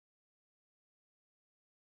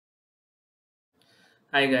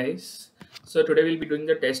Hi guys. So today we'll be doing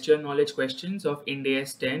the test your knowledge questions of Ind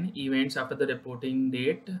AS 10 events after the reporting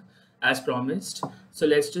date as promised. So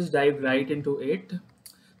let's just dive right into it.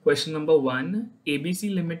 Question number 1.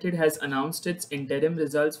 ABC Limited has announced its interim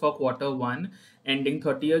results for quarter 1 ending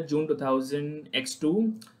 30th June 2000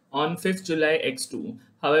 X2 on 5th July X2.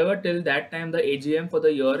 However, till that time the AGM for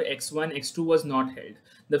the year X1 X2 was not held.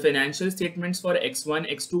 The financial statements for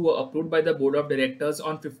X1 X2 were approved by the board of directors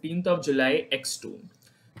on 15th of July X2.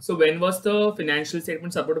 So when was the financial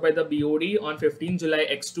statement approved by the BOD on 15 July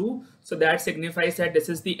X2? So that signifies that this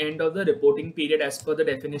is the end of the reporting period as per the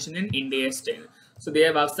definition in Ind AS 10. So they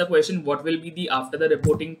have asked the question, what will be the after the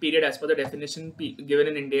reporting period as per the definition given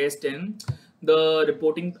in Ind AS 10? The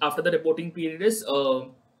reporting after the reporting period is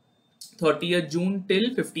 30th June till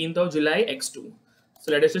 15th of July X2.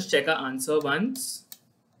 So let us just check our answer once.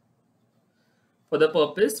 For the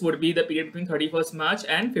purpose would be the period between 31st March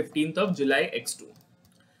and 15th of July X2.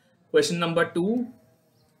 Question number 2.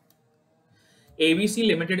 ABC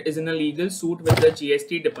Limited is in a legal suit with the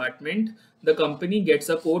GST department. The company gets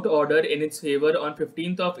a court order in its favor on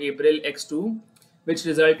 15th of April X2, which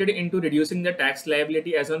resulted into reducing the tax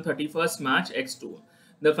liability as on 31st March X2.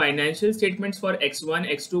 The financial statements for X1,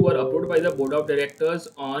 X2 were approved by the board of directors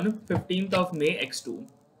on 15th of May X2.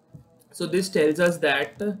 So this tells us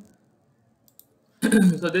that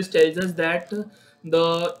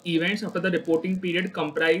the events after the reporting period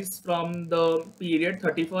comprise from the period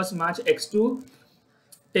 31st March X2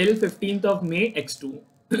 till 15th of May X2.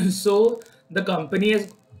 So the company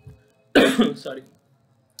has sorry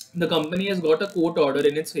the company has got a court order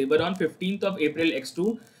in its favor on 15th of April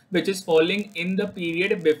X2, which is falling in the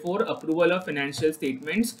period before approval of financial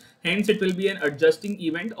statements. Hence, it will be an adjusting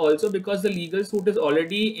event also because the legal suit is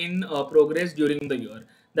already in progress during the year.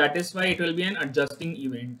 That is why it will be an adjusting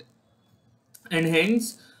event. And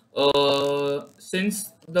hence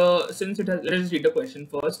since it has, let's read the question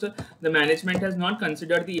first. The management has not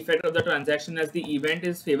considered the effect of the transaction as the event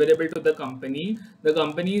is favorable to the company. The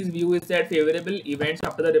company's view is that favorable events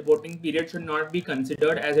after the reporting period should not be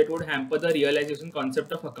considered as it would hamper the realization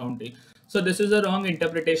concept of accounting. So this is a wrong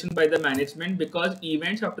interpretation by the management because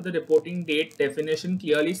events after the reporting date definition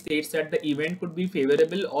clearly states that the event could be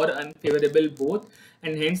favorable or unfavorable both,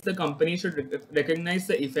 and hence the company should recognize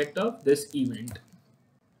the effect of this event.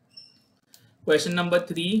 Question number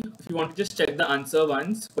 3, if you want to just check the answer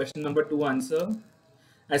once. Question number 2 answer.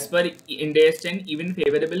 As per Ind AS 10, even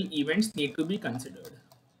favorable events need to be considered.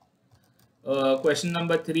 Question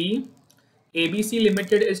number 3. ABC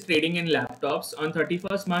Limited is trading in laptops. On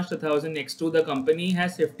 31st March 2000 X2, the company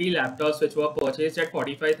has 50 laptops which were purchased at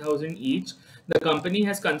 45,000 each. The company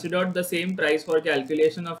has considered the same price for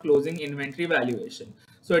calculation of closing inventory valuation.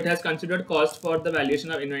 So it has considered cost for the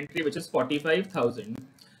valuation of inventory, which is 45,000.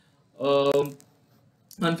 On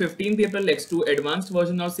 15th April X2, advanced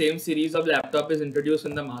version of same series of laptop is introduced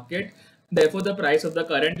in the market. Therefore, the price of the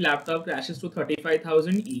current laptop crashes to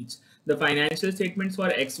 35,000 each. The financial statements for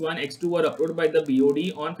X1, X2 were approved by the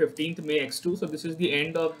BOD on 15th May X2. So this is the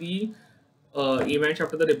end of the events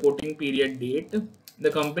after the reporting period date. The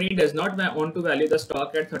company does not want to value the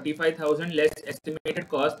stock at 35,000 less estimated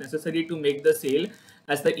cost necessary to make the sale,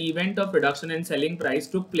 as the event of reduction in selling price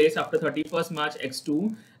took place after 31st March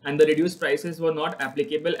X2 and the reduced prices were not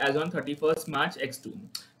applicable as on 31st March X2.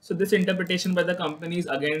 So this interpretation by the company is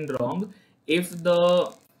again wrong. If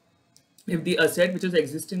the asset which is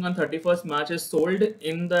existing on 31st March is sold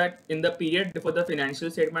in the period before the financial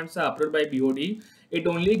statements are approved by BOD, it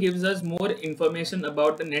only gives us more information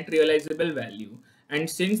about the net realizable value. And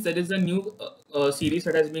since there is a new series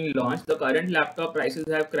that has been launched, the current laptop prices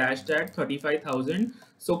have crashed at 35,000.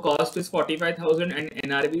 So cost is 45,000 and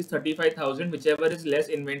NRV is 35,000. Whichever is less,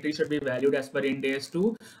 inventory should be valued as per Ind AS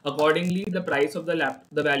 2. Accordingly, the price of the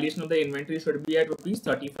valuation of the inventory should be at rupees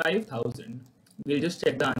 35,000. We'll just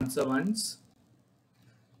check the answer once.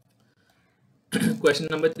 Question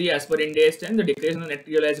number 3. As per Ind AS 10, the decrease in the net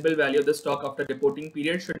realizable value of the stock after reporting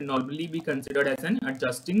period should normally be considered as an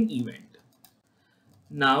adjusting event.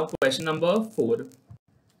 Now, question number 4.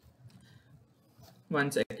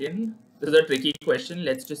 One second. This is a tricky question.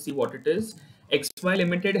 Let's just see what it is. XY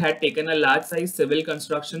Limited had taken a large size civil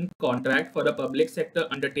construction contract for a public sector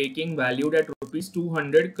undertaking valued at rupees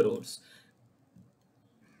 200 crores.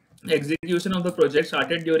 Execution of the project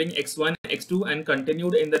started during X1, X2 and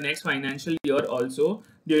continued in the next financial year also.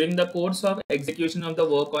 During the course of execution of the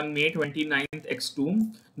work on May 29th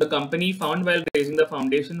X2, the company found while raising the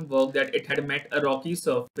foundation work that it had met a rocky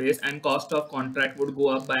surface and cost of contract would go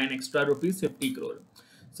up by an extra rupees 50 crore.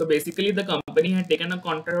 So basically the company had taken a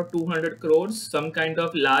contract of 200 crores, some kind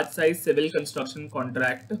of large size civil construction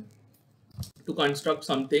contract. to construct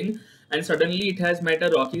something, and suddenly it has met a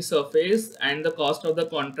rocky surface, and the cost of the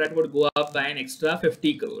contract would go up by an extra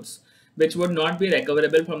 50 crores, which would not be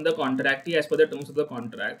recoverable from the contractee as per the terms of the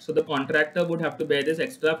contract. So the contractor would have to bear this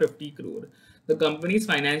extra 50 crore. The company's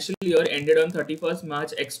financial year ended on 31st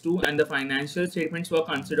March X2, and the financial statements were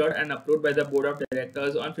considered and approved by the board of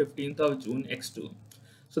directors on 15th of June X2.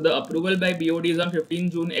 So the approval by BOD is on 15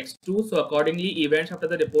 June X2. So accordingly, events after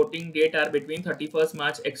the reporting date are between 31st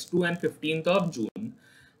March X2 and 15th of June.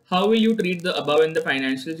 How will you treat the above in the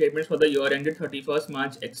financial statements for the year ended 31st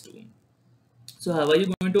March X2? So how are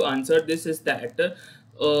you going to answer this is that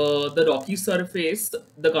the rocky surface,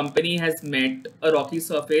 the company has met a rocky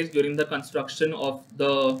surface during the construction of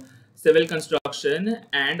the civil construction,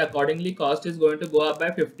 and accordingly cost is going to go up by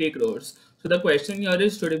 50 crores. So the question here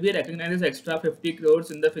is, should we recognize this extra 50 crores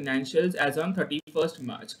in the financials as on 31st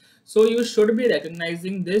March? So you should be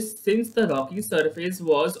recognizing this since the rocky surface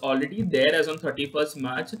was already there as on 31st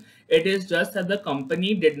March. It is just that the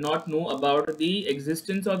company did not know about the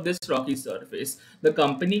existence of this rocky surface. The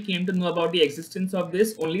company came to know about the existence of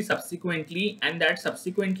this only subsequently, and that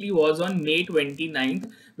subsequently was on May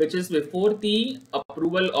 29th, which is before the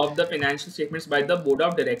approval of the financial statements by the board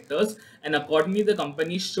of directors, and accordingly the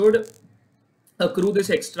company should accrue this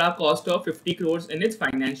extra cost of 50 crores in its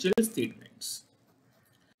financial statements.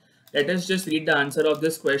 Let us just read the answer of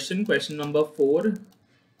this question. Question number 4.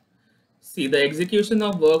 See, the execution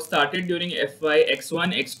of work started during FY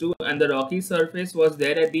X1, X2, and the rocky surface was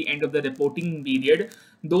there at the end of the reporting period.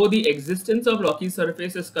 Though the existence of rocky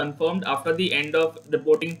surface is confirmed after the end of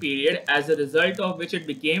reporting period, as a result of which it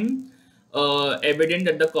became evident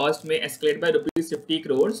that the cost may escalate by rupees 50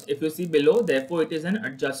 crores. If you see below, therefore it is an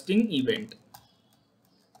adjusting event.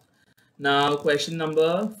 Now, question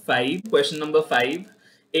number 5. Question number 5.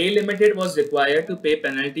 A Limited was required to pay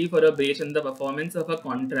penalty for a breach in the performance of a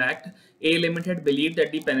contract. A Limited believed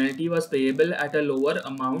that the penalty was payable at a lower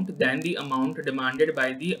amount than the amount demanded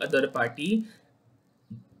by the other party.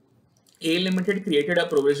 A Limited created a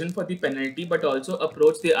provision for the penalty but also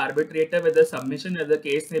approached the arbitrator with a submission that the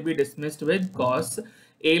case may be dismissed with cause.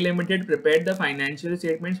 A Limited prepared the financial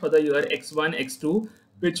statements for the year X1, X2,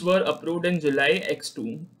 which were approved in July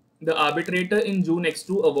X2. The arbitrator in June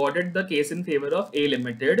X2 awarded the case in favor of A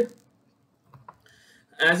Limited.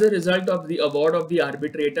 As a result of the award of the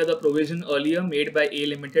arbitrator, the provision earlier made by A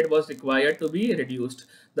Limited was required to be reduced.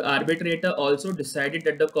 The arbitrator also decided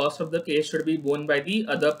that the cost of the case should be borne by the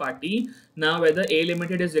other party. Now, whether A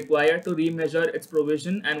Limited is required to remeasure its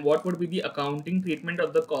provision and what would be the accounting treatment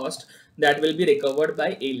of the cost that will be recovered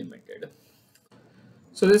by A Limited.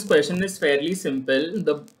 So this question is fairly simple.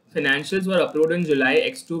 The financials were approved in July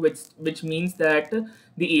X2, which means that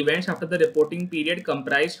the events after the reporting period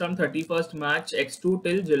comprised from 31st March X2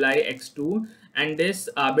 till July X2, and this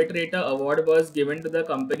arbitrator award was given to the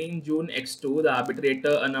company in June X2. The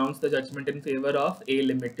arbitrator announced the judgment in favor of A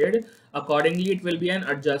Limited. Accordingly, it will be an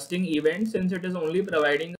adjusting event since it is only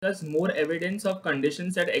providing us more evidence of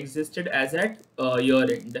conditions that existed as at year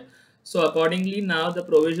end. So accordingly, now the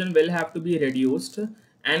provision will have to be reduced.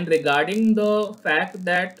 And regarding the fact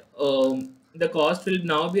that the cost will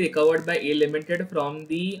now be recovered by A Limited from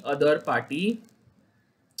the other party,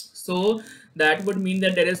 so that would mean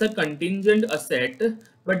that there is a contingent asset,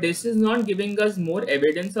 but this is not giving us more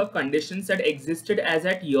evidence of conditions that existed as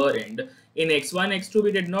at year end. In X1, X2,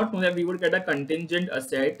 we did not know that we would get a contingent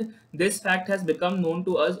asset. This fact has become known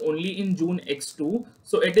to us only in June X2.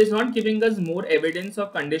 So it is not giving us more evidence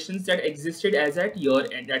of conditions that existed as at year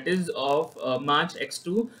end, that is of March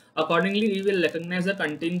X2. Accordingly, we will recognize a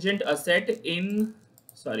contingent asset in,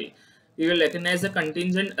 sorry, we will recognize the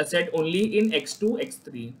contingent asset only in X2,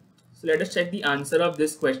 X3. So let us check the answer of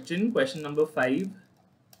this question, question number 5.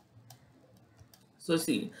 So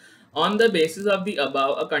see, on the basis of the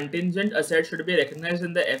above, a contingent asset should be recognized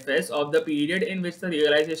in the FS of the period in which the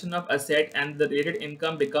realization of asset and the rated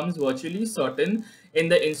income becomes virtually certain. In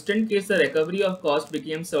the instant case, the recovery of cost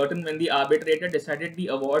became certain when the arbitrator decided the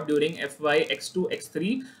award during FY X2,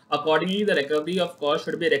 X3. Accordingly, the recovery of cost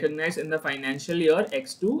should be recognized in the financial year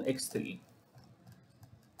X2, X3.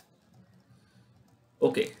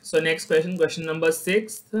 Okay, so next question, question number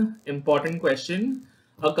 6, important question.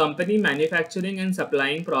 A company manufacturing and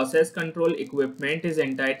supplying process control equipment is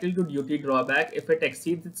entitled to duty drawback if it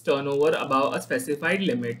exceeds its turnover above a specified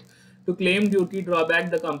limit. To claim duty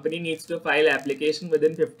drawback, the company needs to file application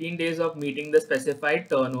within 15 days of meeting the specified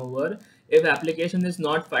turnover. If application is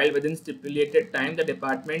not filed within stipulated time, the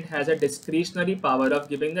department has a discretionary power of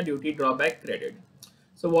giving the duty drawback credit.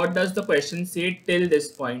 So what does the question say till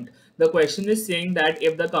this point? The question is saying that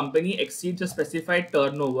if the company exceeds a specified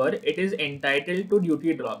turnover, it is entitled to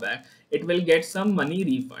duty drawback. It will get some money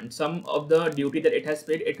refund. Some of the duty that it has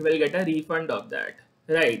paid, it will get a refund of that,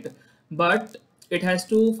 right? But it has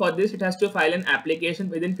to, for this, it has to file an application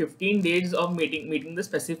within 15 days of meeting the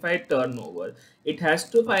specified turnover. It has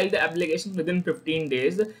to file the application within 15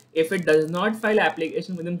 days. If it does not file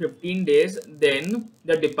application within 15 days, then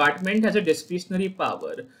the department has a discretionary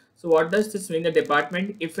power. So what does this mean? The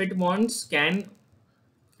department, if it wants, can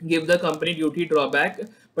give the company duty drawback,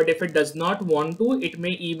 but if it does not want to, it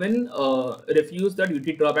may even refuse the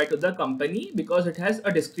duty drawback to the company, because it has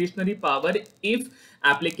a discretionary power if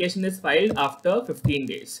application is filed after 15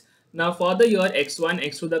 days. Now for the year X1,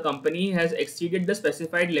 X2, the company has exceeded the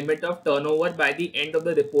specified limit of turnover by the end of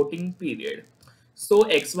the reporting period. So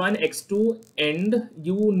X1, X2, and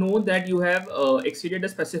you know that you have exceeded a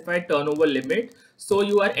specified turnover limit, so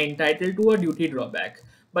you are entitled to a duty drawback.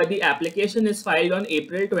 But the application is filed on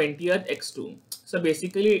April 20th, X2. So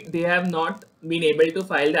basically, they have not been able to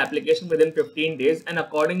file the application within 15 days, and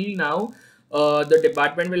accordingly now, the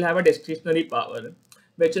department will have a discretionary power,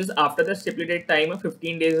 which is after the stipulated time of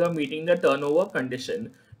 15 days of meeting the turnover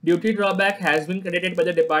condition. Duty drawback has been credited by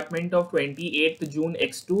the department of 28th June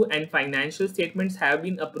X2, and financial statements have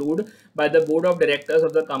been approved by the board of directors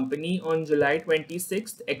of the company on July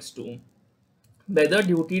 26th X2. Whether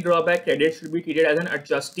duty drawback credit should be treated as an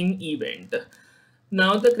adjusting event.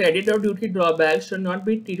 Now, the credit or duty drawback should not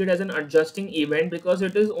be treated as an adjusting event, because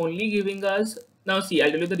it is only giving us. Now, see, I'll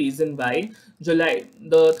tell you the reason why. The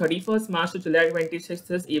 31st March to July 26th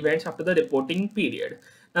is events after the reporting period.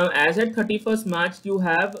 Now, as at 31st March, you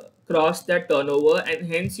have crossed that turnover, and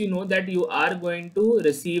hence you know that you are going to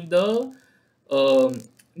receive the um,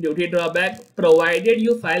 duty drawback, provided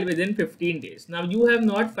you file within 15 days. Now you have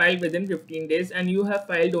not filed within 15 days, and you have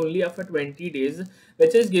filed only after 20 days,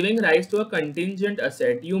 which is giving rise to a contingent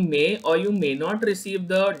asset. You may or you may not receive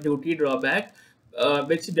the duty drawback,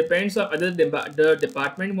 which depends on whether the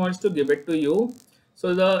department wants to give it to you.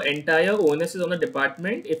 So the entire onus is on the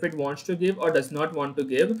department if it wants to give or does not want to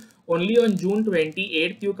give. Only on June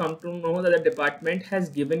 28th you come to know that the department has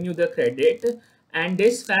given you the credit, and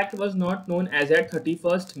this fact was not known as at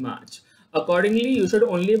 31st March. Accordingly, you should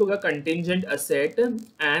only book a contingent asset,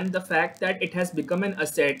 and the fact that it has become an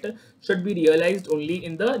asset should be realized only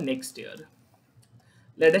in the next year.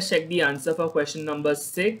 Let us check the answer for question number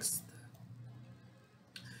 6.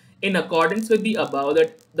 In accordance with the above,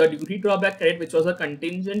 the duty drawback credit, which was a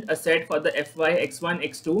contingent asset for the FY X1,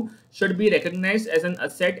 X2, should be recognized as an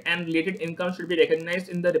asset, and related income should be recognized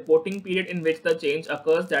in the reporting period in which the change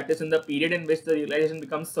occurs, that is in the period in which the realization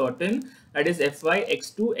becomes certain, that is FY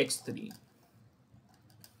X2, X3.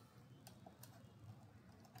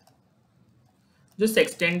 Just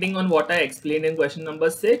extending on what I explained in question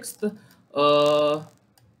number 6,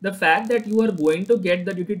 the fact that you are going to get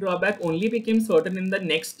the duty drawback only became certain in the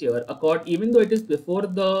next year, even though it is before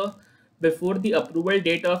the approval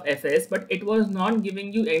date of FS, but it was not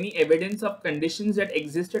giving you any evidence of conditions that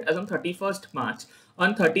existed as on 31st March.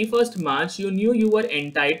 On 31st March, you knew you were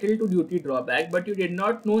entitled to duty drawback, but you did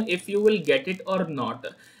not know if you will get it or not.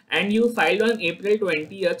 And you filed on April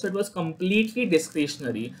 20th, so it was completely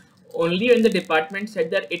discretionary. Only when the department said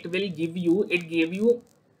that it gave you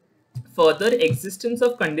further existence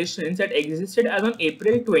of conditions that existed as on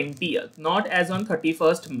April 20th, not as on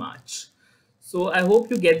 31st March. So I hope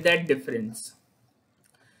you get that difference.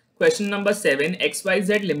 Question number 7.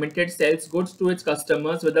 XYZ Limited sells goods to its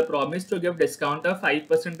customers with a promise to give discount of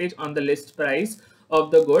 5% on the list price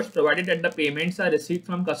of the goods, provided that the payments are received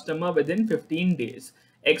from customer within 15 days.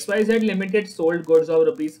 XYZ Limited sold goods of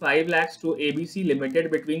rupees 5 lakhs to ABC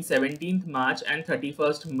Limited between 17th March and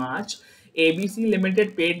 31st March. ABC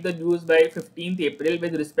Limited paid the dues by 15th April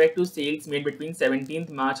with respect to sales made between 17th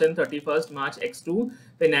March and 31st March X2.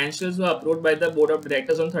 Financials were approved by the Board of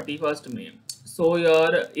Directors on 31st May. So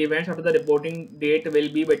your events after the reporting date will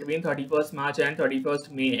be between 31st March and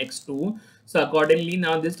 31st May X2. So accordingly,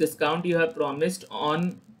 now this discount you have promised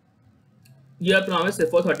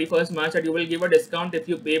before 31st March that you will give a discount if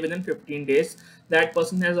you pay within 15 days. That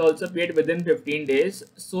person has also paid within 15 days.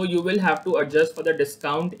 So you will have to adjust for the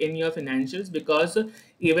discount in your financials, because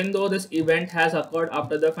even though this event has occurred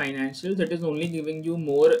after the financials, it is only giving you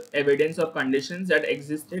more evidence of conditions that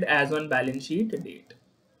existed as on balance sheet date.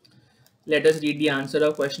 Let us read the answer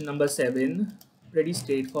of question number 7. Pretty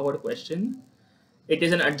straightforward question. It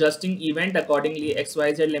is an adjusting event. Accordingly,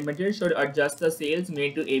 XYZ Limited should adjust the sales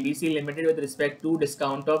made to ABC Limited with respect to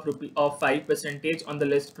discount of 5% on the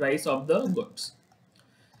list price of the goods.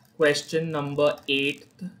 Question number 8.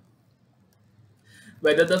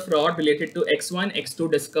 whether the fraud related to X1,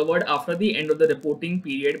 X2 discovered after the end of the reporting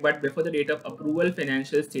period but before the date of approval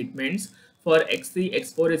financial statements for X3,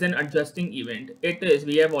 X4 is an adjusting event. It is,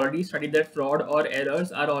 we have already studied that fraud or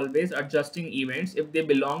errors are always adjusting events if they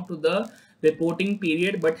belong to the reporting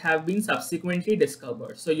period but have been subsequently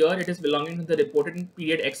discovered. So here it is belonging to the reporting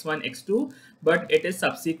period X1, X2, but it is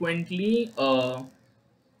subsequently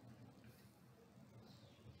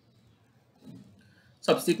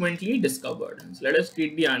discovered. So let us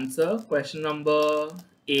read the answer. Question number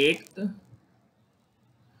 8.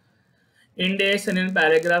 Index in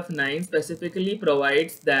paragraph 9 specifically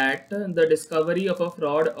provides that the discovery of a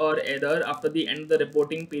fraud or error after the end of the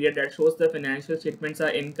reporting period that shows the financial statements are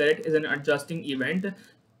incorrect is an adjusting event.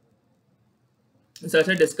 Such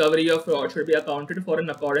a discovery of fraud should be accounted for in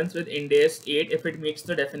accordance with Ind AS 8 if it meets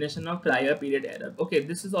the definition of prior period error. Okay,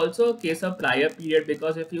 this is also a case of prior period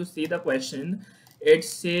because if you see the question, it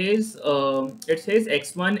says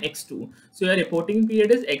X1, X2. So your reporting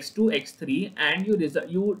period is X2, X3, and you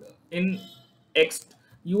in X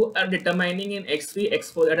you are determining in X3,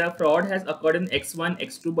 X4 that a fraud has occurred in X1,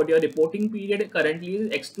 X2, but your reporting period currently is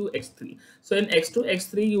X2, X3. So in X2,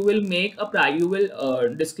 X3, you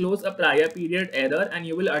will disclose a prior period error and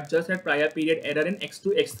you will adjust that prior period error in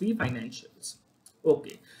X2, X3 financials.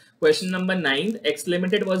 Okay. Question number 9. X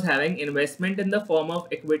Limited was having investment in the form of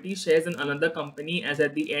equity shares in another company as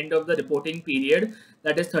at the end of the reporting period,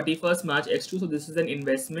 that is 31st March X2. So this is an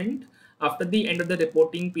investment. After the end of the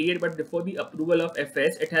reporting period but before the approval of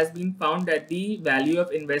FS, it has been found that the value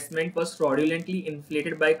of investment was fraudulently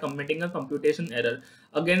inflated by committing a computation error.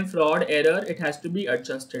 Again, fraud error, it has to be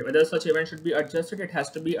adjusted. Whether such event should be adjusted, it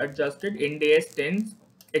has to be adjusted. Ind AS 10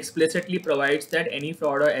 explicitly provides that any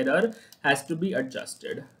fraud or error has to be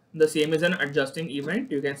adjusted. The same is an adjusting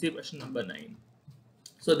event. You can see question number 9.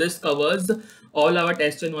 So this covers all our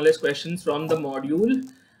test and knowledge questions from the module.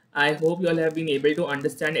 I hope you all have been able to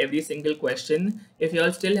understand every single question. If you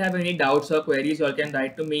all still have any doubts or queries, you all can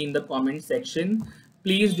write to me in the comment section.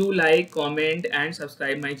 Please do like, comment and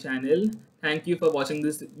subscribe my channel. Thank you for watching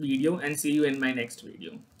this video and see you in my next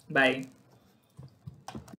video. Bye.